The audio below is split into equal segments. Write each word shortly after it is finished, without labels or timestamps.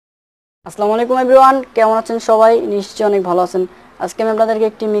আসসালামু আলাইকুম এভরিওয়ান, কেমন আছেন সবাই? নিশ্চয়ই অনেক ভালো আছেন। আজকে আমি আপনাদেরকে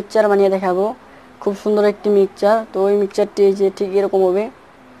একটি মিক্সচার বানিয়ে দেখাবো, খুব সুন্দর একটি মিক্সচার। তো ওই মিক্সচারটি যে ঠিক এরকম হবে,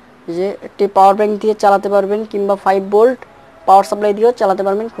 যে একটি পাওয়ার ব্যাংক দিয়ে চালাতে পারবেন কিংবা 5 ভোল্ট পাওয়ার সাপ্লাই দিয়েও চালাতে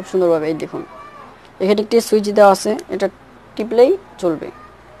পারবেন খুব সুন্দরভাবে। এই দেখুন, এখানে একটি সুইচ দেওয়া আছে, এটা টিপলেই চলবে।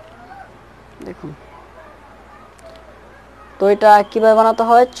 দেখুন, তো এটা কীভাবে বানাতে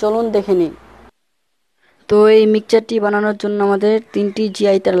হয় চলুন দেখে নিই। তো এই মিক্সচারটি বানানোর জন্য আমাদের 3টি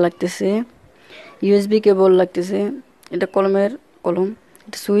জিআই তার লাগতেছে, ইউএসবি কেবল লাগতেছে, এটা কলম,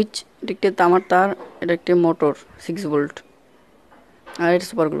 এটা সুইচ, এটা একটি তামার তার, এটা একটি মোটর 6 ভোল্ট, আর এটা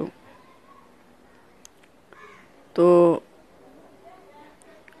সুপার গ্লু। তো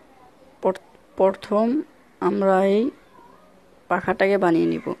প্রথম আমরা এই পাখাটাকে বানিয়ে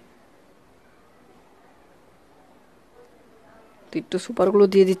নিব। তো একটু সুপার গ্লু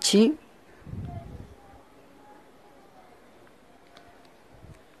দিয়ে দিচ্ছি।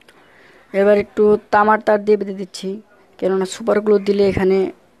 এবার একটু তামার তার দিয়ে বেঁধে দিচ্ছি, কেননা সুপার গ্লু দিলে এখানে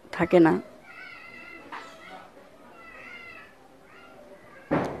থাকে না।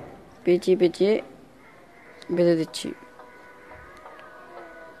 পেঁচিয়ে পেঁচিয়ে বেঁধে দিচ্ছি।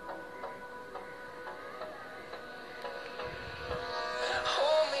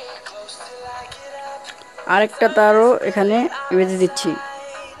 আরেকটা তারও এখানে বেঁধে দিচ্ছি।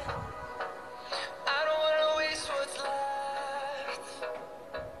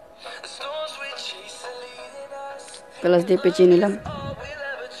 প্লাস দিয়ে পেঁচিয়ে নিলাম।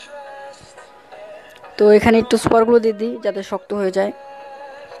 তো এখানে একটু সুপার গ্লু দিয়ে দিই যাতে শক্ত হয়ে যায়।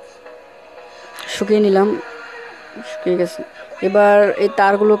 শুকিয়ে নিলাম, শুকিয়ে গেছে। এবার এই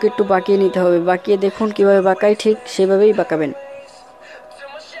তারগুলোকে একটু বাঁকিয়ে নিতে হবে। বাঁকিয়ে দেখুন কিভাবে বাঁকাই, ঠিক সেভাবেই বাঁকাবেন।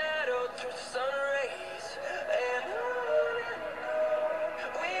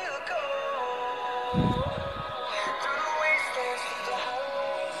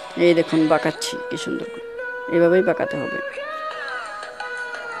 এই দেখুন বাঁকাচ্ছি কি সুন্দর করে, এভাবেই বাঁকাতে হবে।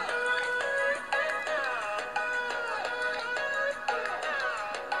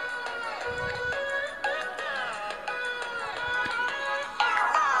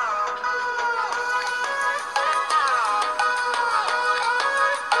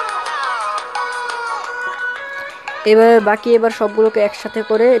 এবার সবগুলোকে একসাথে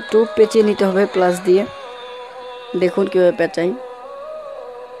করে একটু পেঁচিয়ে নিতে হবে প্লাস দিয়ে। দেখুন কিভাবে পেঁচাই।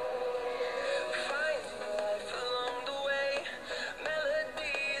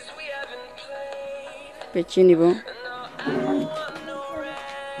 পেঁচিয়ে নিব,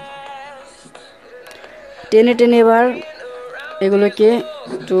 টেনে টেনে এবার এগুলোকে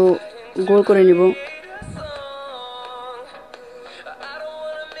একটু গোল করে নিব।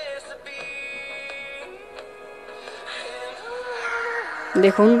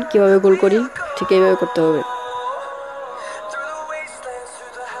 দেখুন কিভাবে গোল করি, ঠিক এইভাবে করতে হবে।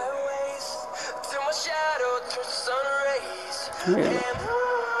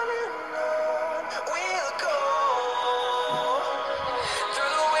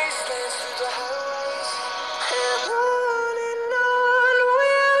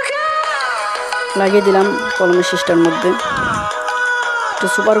 লাগিয়ে দিলাম কলমের শীষটার মধ্যে। একটু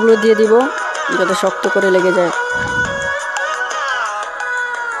সুপার গ্লু দিয়ে দিব যাতে শক্ত করে লেগে যায়।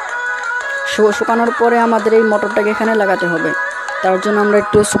 শুকানোর পরে আমাদের এই মোটরটাকে এখানে লাগাতে হবে, তার জন্য আমরা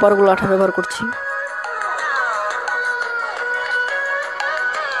একটু সুপার গ্লু আঠা ব্যবহার করছি।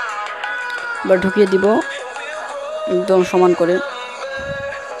 এবার ঢুকিয়ে দিব একদম সমান করে।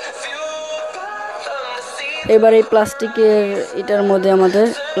 এবার এই প্লাস্টিকের এটার মধ্যে আমাদের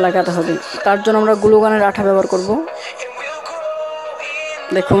লাগাতে হবে, তার জন্য আমরা গ্লু গানের আঠা ব্যবহার করব।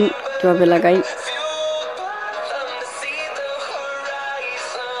 দেখুন কিভাবে লাগাই।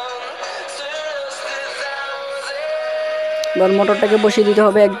 এবার মোটরটাকে বসিয়ে দিতে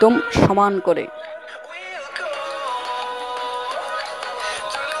হবে একদম সমান করে।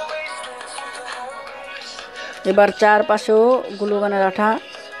 এবার চারপাশেও গ্লু গানের আঠা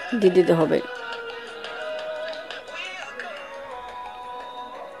দিয়ে দিতে হবে।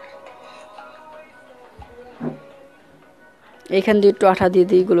 এইখান দিয়ে একটু আঠা দিয়ে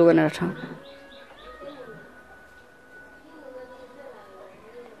দিই, গ্লু গানের আঠা।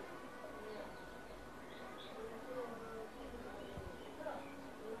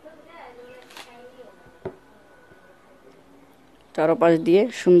 চারপাশ দিয়ে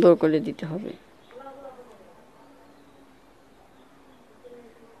সুন্দর করে দিতে হবে।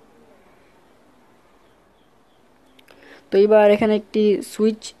 তো এবার এখানে একটি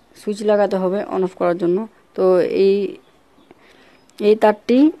সুইচ লাগাতে হবে অন অফ করার জন্য। তো এই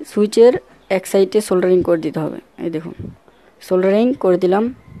তারটি সুইচের এক সাইডে সোল্ডারিং করে দিতে হবে। এই দেখুন সোল্ডারিং করে দিলাম।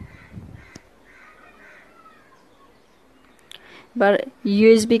 এবার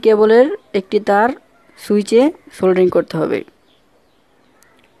ইউএসবি কেবলের একটি তার সুইচে সোল্ডারিং করতে হবে।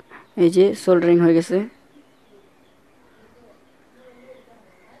 এই যে সোল্ডারিং হয়ে গেছে।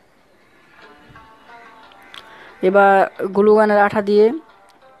 এবার গ্লু গানের আঠা দিয়ে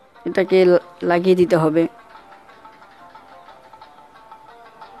এটাকে লাগিয়ে দিতে হবে।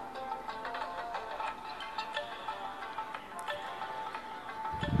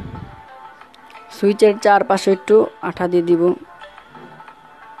 সুইচের চারপাশে একটু আঠা দিয়ে দিব।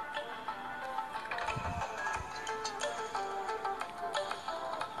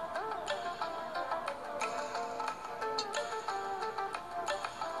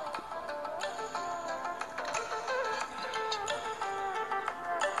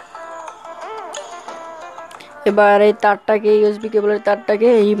 এবার এই তারটাকে, ইউএসবি কেবলের তারটাকে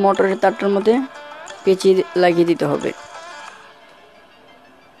এই মোটরের তারটার মধ্যে পেঁচিয়ে লাগিয়ে দিতে হবে।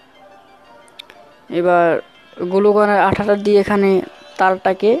 এবার গ্লু গানের আঠাটা দিয়ে এখানে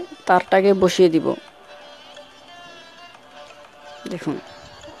তারটাকে বসিয়ে দিব। দেখুন,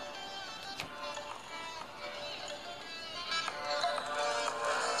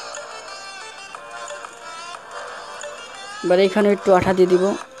 এবার এখানে একটু আঠা দিয়ে দিব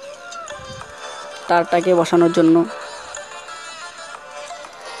তারটাকে বসানোর জন্য।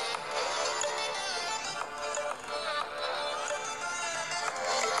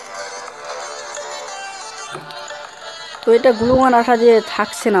 তো এটা গ্লু গান আঠা দিয়ে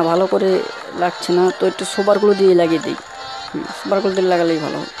থাকছে না, ভালো করে লাগছে না, তো একটু সুপার গ্লু দিয়ে লাগিয়ে দিই। সুপার গ্লু দিয়ে লাগালেই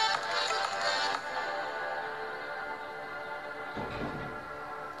ভালো হয়।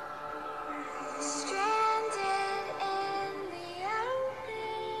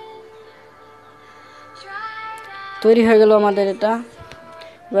 তৈরি হয়ে গেল আমাদের এটা।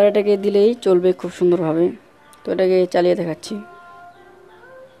 এবার এটাকে দিলেই চলবে খুব সুন্দরভাবে। তো এটাকে চালিয়ে দেখাচ্ছি।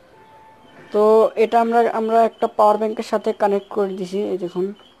 তো এটা আমরা একটা পাওয়ার ব্যাংকের সাথে কানেক্ট করে দিছি। এই দেখুন,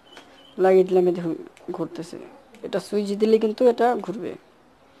 লাগিয়ে দিলাম, এই দেখুন ঘুরতেছে। এটা সুইচ দিলে কিন্তু এটা ঘুরবে।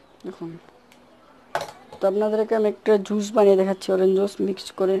 দেখুন, তো আপনাদেরকে আমি একটা জুস বানিয়ে দেখাচ্ছি, অরেঞ্জ জুস মিক্স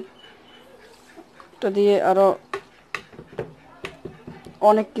করে। এটা দিয়ে আরও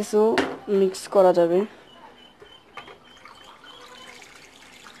অনেক কিছু মিক্স করা যাবে।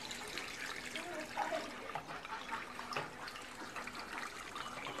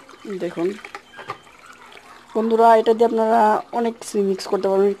 দেখুন বন্ধুরা, এটা দিয়ে আপনারা অনেক কিছু মিক্স করতে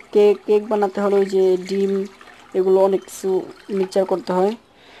পারবেন। কেক বানাতে হলে ওই যে ডিম, এগুলো অনেক কিছু মিক্সচার করতে হয়।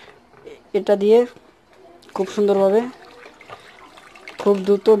 এটা দিয়ে খুব সুন্দরভাবে খুব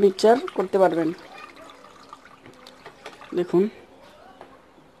দ্রুত মিক্সচার করতে পারবেন। দেখুন,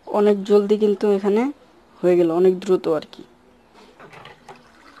 অনেক জলদি কিন্তু এখানে হয়ে গেল, অনেক দ্রুত আর কি।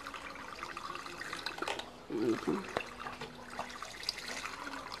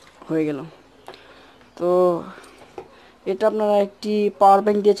 হয়ে গেল। তো এটা আপনারা একটি পাওয়ার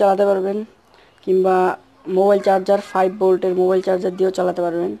ব্যাংক দিয়ে চালাতে পারবেন, কিংবা মোবাইল চার্জার 5 ভোল্টের মোবাইল চার্জার দিয়েও চালাতে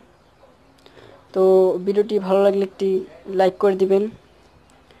পারবেন। তো ভিডিওটি ভালো লাগলে একটি লাইক করে দিবেন,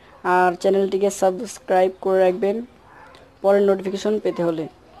 আর চ্যানেলটিকে সাবস্ক্রাইব করে রাখবেন পরের নোটিফিকেশন পেতে হলে।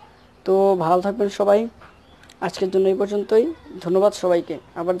 তো ভালো থাকবেন সবাই। আজকের জন্য এই পর্যন্তই। ধন্যবাদ সবাইকে।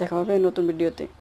 আবার দেখা হবে নতুন ভিডিওতে।